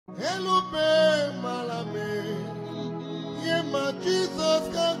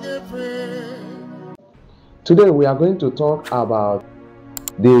Today we are going to talk about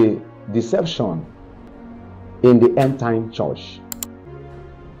the deception in the end time church.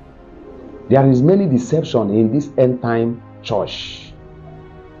 There is many deception in this end time church.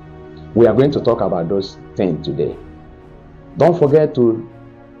 We are going to talk about those things today. Don't forget to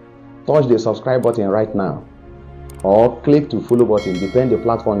touch the subscribe button right now, or click to follow button, depending the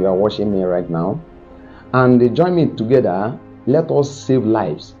platform you are watching me right now, and join me together. Let us save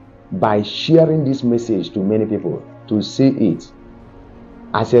lives by sharing this message to many people to see it.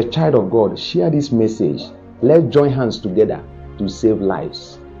 As a child of God, share this message. Let's join hands together to save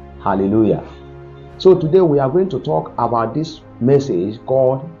lives. Hallelujah. So today we are going to talk about this message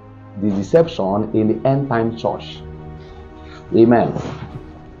called the deception in the end time church. Amen.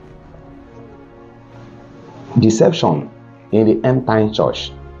 Deception in the end time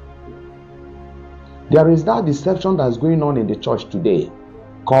church. There is that deception that's going on in the church today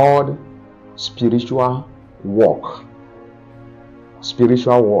called spiritual walk.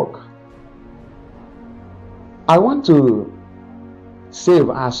 Spiritual walk. I want to save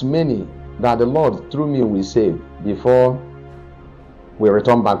as many that the Lord through me will save before we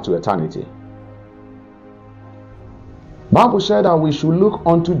return back to eternity. Bible said that we should look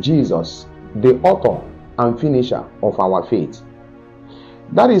unto Jesus, the author and finisher of our faith.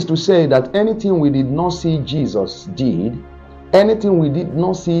 That is to say that anything we did not see Jesus did, anything we did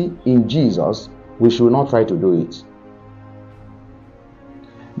not see in Jesus, we should not try to do it.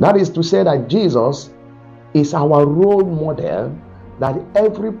 That is to say that Jesus is our role model, that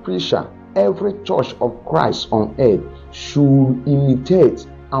every preacher, every church of Christ on earth should imitate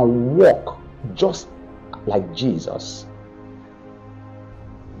and walk just like Jesus.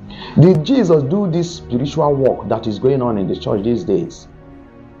 Did Jesus do this spiritual walk that is going on in the church these days?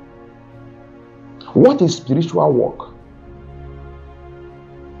 What is spiritual walk?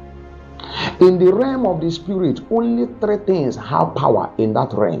 In the realm of the spirit, only three things have power in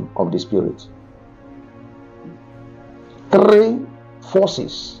that realm of the spirit. Three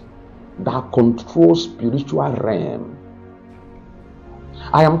forces that control spiritual realm.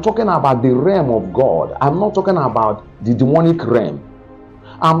 I am talking about the realm of God. I'm not talking about the demonic realm.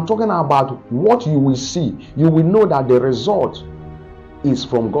 I'm talking about what you will see. You will know that the result is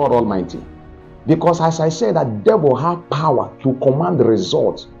from God Almighty. Because as I said, that devil have power to command the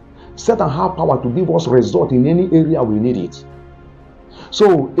result. Satan have power to give us result in any area we need it.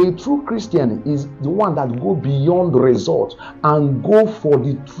 So a true Christian is the one that go beyond the result and go for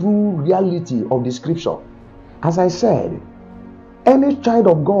the true reality of the scripture. As I said, any child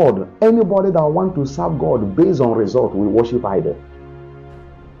of God, anybody that want to serve God based on result will worship idol.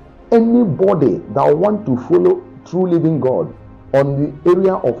 Anybody that want to follow true living God on the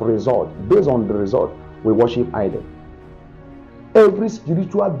area of result, based on the result, will worship idol. Every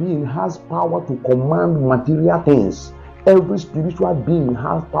spiritual being has power to command material things. Every spiritual being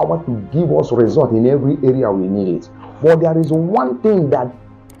has power to give us result in every area we need it. But there is one thing that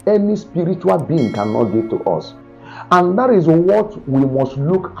any spiritual being cannot give to us, and that is what we must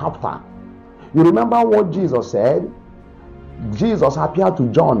look after. You remember what Jesus said? Jesus appeared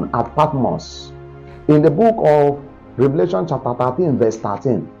to John at Patmos in the book of Revelation chapter 13 verse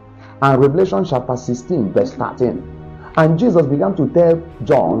 13 and Revelation chapter 16 verse 13. And Jesus began to tell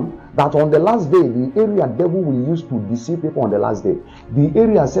John that on the last day, the area devil will use to deceive people on the last day, the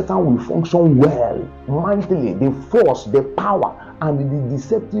area Satan will function well, mightily, the force, the power, and the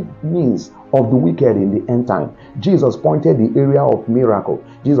deceptive means of the wicked in the end time. Jesus pointed the area of miracle.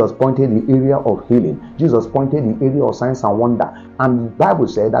 Jesus pointed the area of healing. Jesus pointed the area of signs and wonder. And the Bible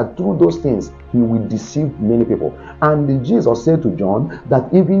said that through those things, he will deceive many people. And Jesus said to John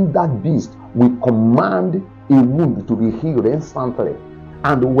that even that beast will command a wound to be healed instantly.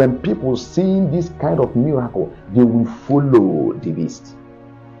 And when people see this kind of miracle, they will follow the beast.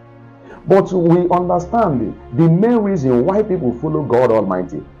 But we understand the main reason why people follow God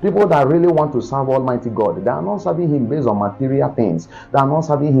Almighty. People that really want to serve Almighty God, they are not serving Him based on material things. They are not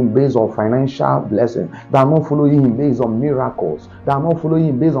serving Him based on financial blessing. They are not following Him based on miracles. They are not following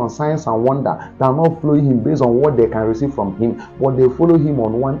Him based on signs and wonder. They are not following Him based on what they can receive from Him. But they follow Him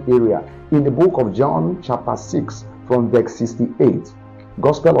on one area. In the book of John chapter 6 from verse 68.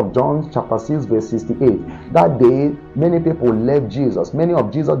 Gospel of John chapter 6 verse 68. That day many people left Jesus. Many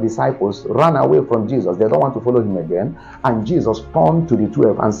of Jesus' disciples ran away from Jesus. They don't want to follow Him again. And Jesus turned to the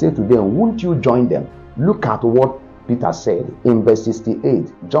 12 and said to them, won't you join them? Look at what Peter said in verse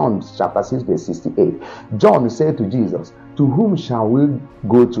 68. John chapter 6 verse 68. John said to Jesus, to whom shall we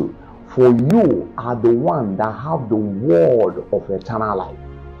go to? For you are the one that have the word of eternal life.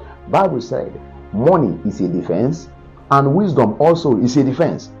 Bible said money is a defense and wisdom also is a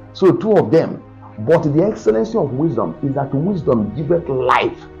defense. So two of them. But the excellency of wisdom is that wisdom giveth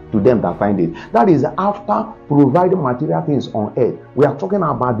life to them that find it. That is after providing material things on earth. We are talking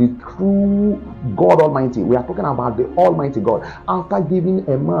about the true God Almighty. We are talking about the Almighty God. After giving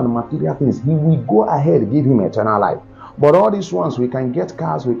a man material things, he will go ahead and give him eternal life. But all these ones, we can get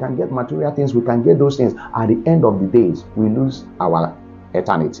cars, we can get material things, we can get those things. At the end of the days, we lose our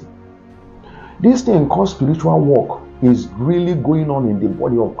eternity. This thing called spiritual walk is really going on in the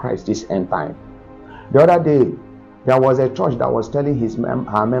body of Christ this end time. The other day, there was a church that was telling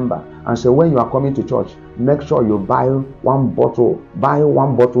her member and said, when you are coming to church, make sure you buy one bottle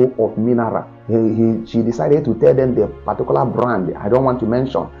of mineral. She decided to tell them the particular brand. I don't want to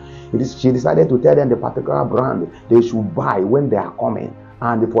mention. She decided to tell them the particular brand they should buy when they are coming.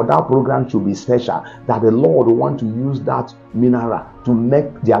 And for that program to be special, that the Lord will want to use that mineral to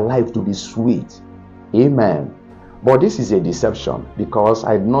make their life to be sweet. Amen. But this is a deception, because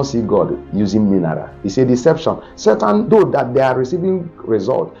I did not see God using mineral. It's a deception. Certain, though that they are receiving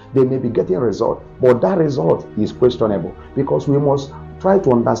result, they may be getting result, but that result is questionable, because we must try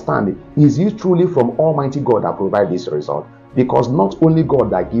to understand, is it truly from Almighty God that provides this result? Because not only God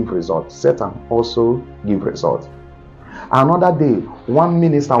that gives result, Satan also gives result. Another day, one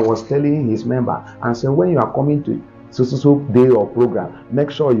minister was telling his member and said, when you are coming to so day or program, make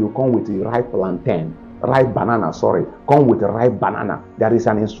sure you come with the ripe plantain. Ripe banana, come with a ripe banana. There is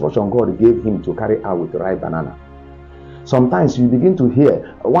an instruction God gave him to carry out with the ripe banana. Sometimes you begin to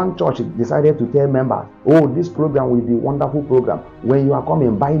hear one church decided to tell members, oh, this program will be a wonderful program. When you are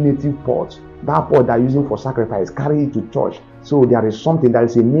coming, buy native pot. That pot they are using for sacrifice, carry it to church. So there is something, that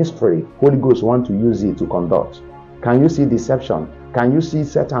is a mystery. Holy Ghost want to use it to conduct. Can you see deception? Can you see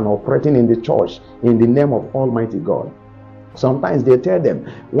Satan operating in the church in the name of Almighty God? Sometimes they tell them,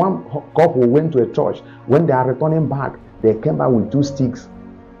 one couple went to a church. When they are returning back, they came back with 2 sticks,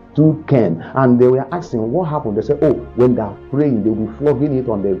 2 cans, and they were asking what happened. They said, oh, when they are praying, they will be flogging it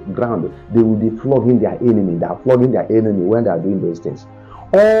on the ground. They will be flogging their enemy. They are flogging their enemy when they are doing those things.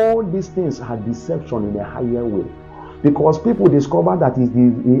 All these things are deception in a higher way. Because people discover that is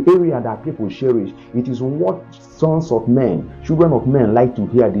the area that people cherish. It is what sons of men, children of men like to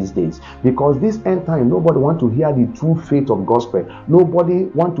hear these days. Because this end time, nobody want to hear the true faith of gospel. Nobody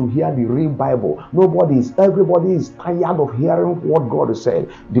want to hear the real Bible. Everybody is tired of hearing what God has said.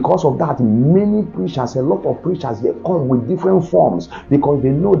 Because of that, many preachers, a lot of preachers, they come with different forms because they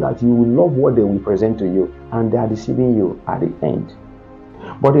know that you will love what they will present to you, and they are deceiving you at the end.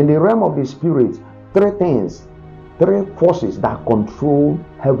 But in the realm of the spirit, 3 forces that control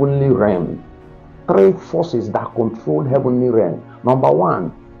heavenly realm. 3 forces that control heavenly realm. Number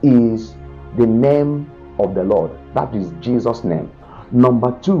 1 is the name of the Lord. That is Jesus' name.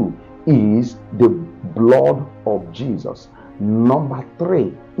 Number 2 is the blood of Jesus. Number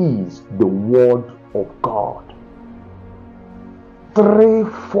 3 is the word of God. 3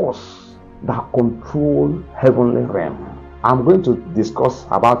 forces that control heavenly realm. I'm going to discuss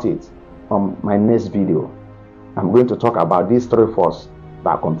about it on my next video. I'm going to talk about these 3 forces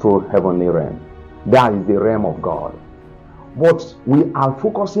that control heavenly realm. That is the realm of God. But we are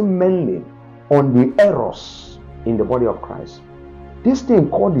focusing mainly on the errors in the body of Christ. This thing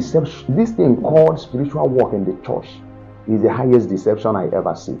called deception, this thing called spiritual walk in the church is the highest deception I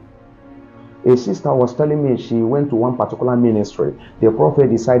ever see. A sister was telling me she went to one particular ministry. The prophet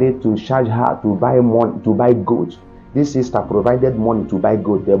decided to charge her to buy goat. This sister provided money to buy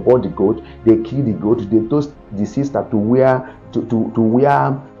goat. They bought the goat, they killed the goat, they told the sister to wear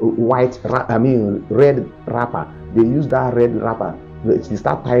red wrapper. They used that red wrapper. She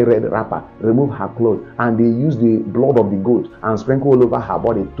started tying red wrapper, remove her clothes, and they used the blood of the goat and sprinkle all over her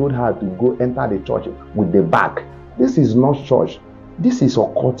body. Told her to go enter the church with the bag. This is not church. This is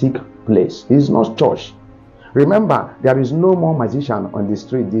occultic place. This is not church. Remember, there is no more magician on the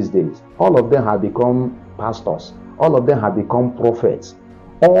street these days. All of them have become pastors. All of them have become prophets.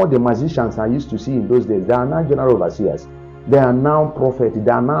 All the magicians I used to see in those days, they are now general overseers. They are now prophets. They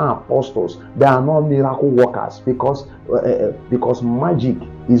are now apostles. They are now miracle workers because magic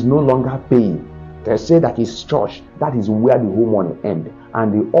is no longer paying. They say that is church. That is where the whole money ends.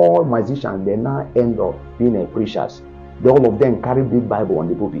 And the all magicians, they now end up being a preachers. All of them carry big Bible on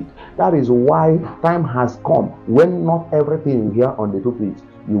the pulpit. That is why time has come when not everything you hear on the pulpit,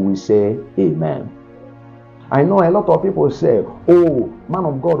 you will say amen. I know a lot of people say, oh, man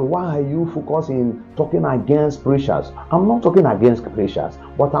of God, why are you focusing talking against preachers? I'm not talking against preachers,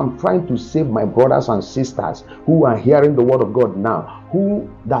 but I'm trying to save my brothers and sisters who are hearing the word of God now, who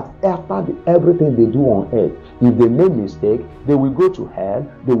that after everything they do on earth, if they make mistake, they will go to hell,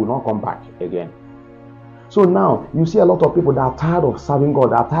 they will not come back again. So now you see a lot of people that are tired of serving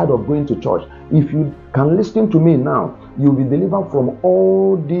God, are tired of going to church. If you can listen to me now, you'll be delivered from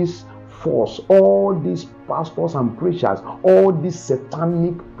all these force, all these pastors and preachers, all these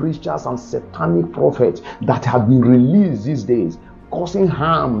satanic preachers and satanic prophets that have been released these days, causing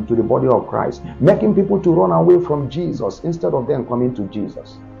harm to the body of Christ, making people to run away from Jesus instead of them coming to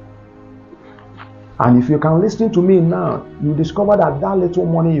Jesus. And if you can listen to me now, you discover that little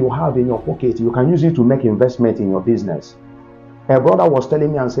money you have in your pocket, you can use it to make investment in your business. A brother was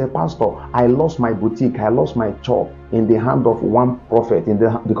telling me and said, Pastor, I lost my boutique, I lost my shop in the hand of one prophet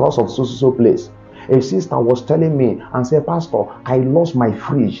because of so place. A sister was telling me and said, Pastor, I lost my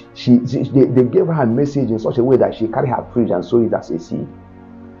fridge. They gave her a message in such a way that she carried her fridge and sold it as a seed.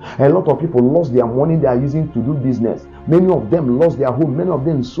 A lot of people lost their money they are using to do business. Many of them lost their home. Many of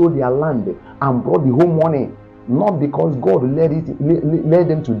them sold their land and brought the home money. Not because God led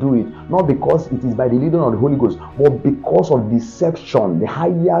them to do it, not because it is by the leading of the Holy Ghost, but because of deception, the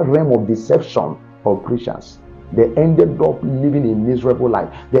higher realm of deception of preachers. They ended up living a miserable life.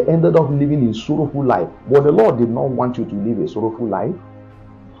 They ended up living a sorrowful life. But the Lord did not want you to live a sorrowful life.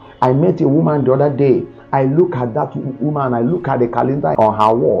 I met a woman the other day. I look at that woman, I look at the calendar on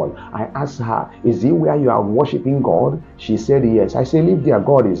her wall. I asked her, is it where you are worshiping God? She said yes. I said, live there,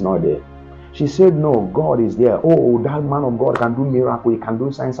 God is not there. She said, no, God is there. Oh, that man of God can do miracle, he can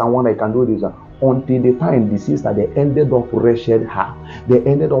do signs and wonder, he can do this. Until the time the sister, they ended up wretched her. They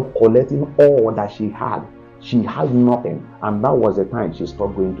ended up collecting all that she had. She had nothing. And that was the time she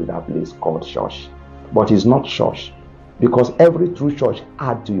stopped going to that place called church. But it's not church. Because every true church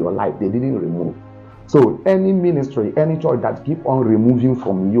add to your life, they didn't remove. So any ministry, any church that keep on removing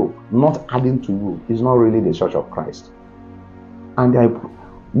from you, not adding to you, is not really the church of Christ. And I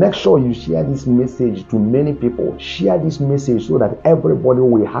make sure you share this message to many people. Share this message so that everybody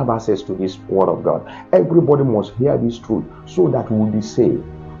will have access to this word of God. Everybody must hear this truth so that we will be saved.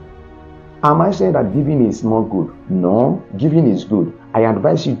 Am I saying that giving is not good? No, giving is good. I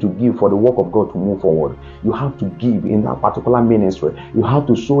advise you to give for the work of God to move forward. You have to give in that particular ministry. You have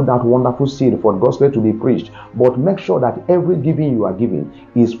to sow that wonderful seed for the gospel to be preached. But make sure that every giving you are giving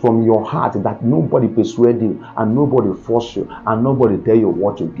is from your heart, that nobody persuade you and nobody force you and nobody tell you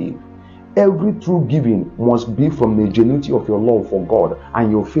what to give. Every true giving must be from the genuinity of your love for God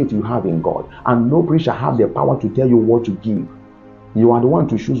and your faith you have in God. And no preacher have the power to tell you what to give. You are the one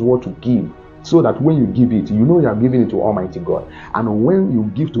to choose what to give, so that when you give it, you know you are giving it to Almighty God. And when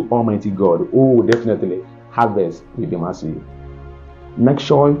you give to Almighty God, oh, definitely harvest will be massive. Make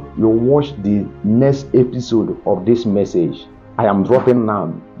sure you watch the next episode of this message I am dropping now.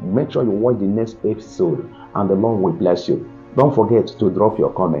 Make sure you watch the next episode and the Lord will bless you. Don't forget to drop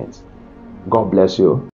your comments. God bless you.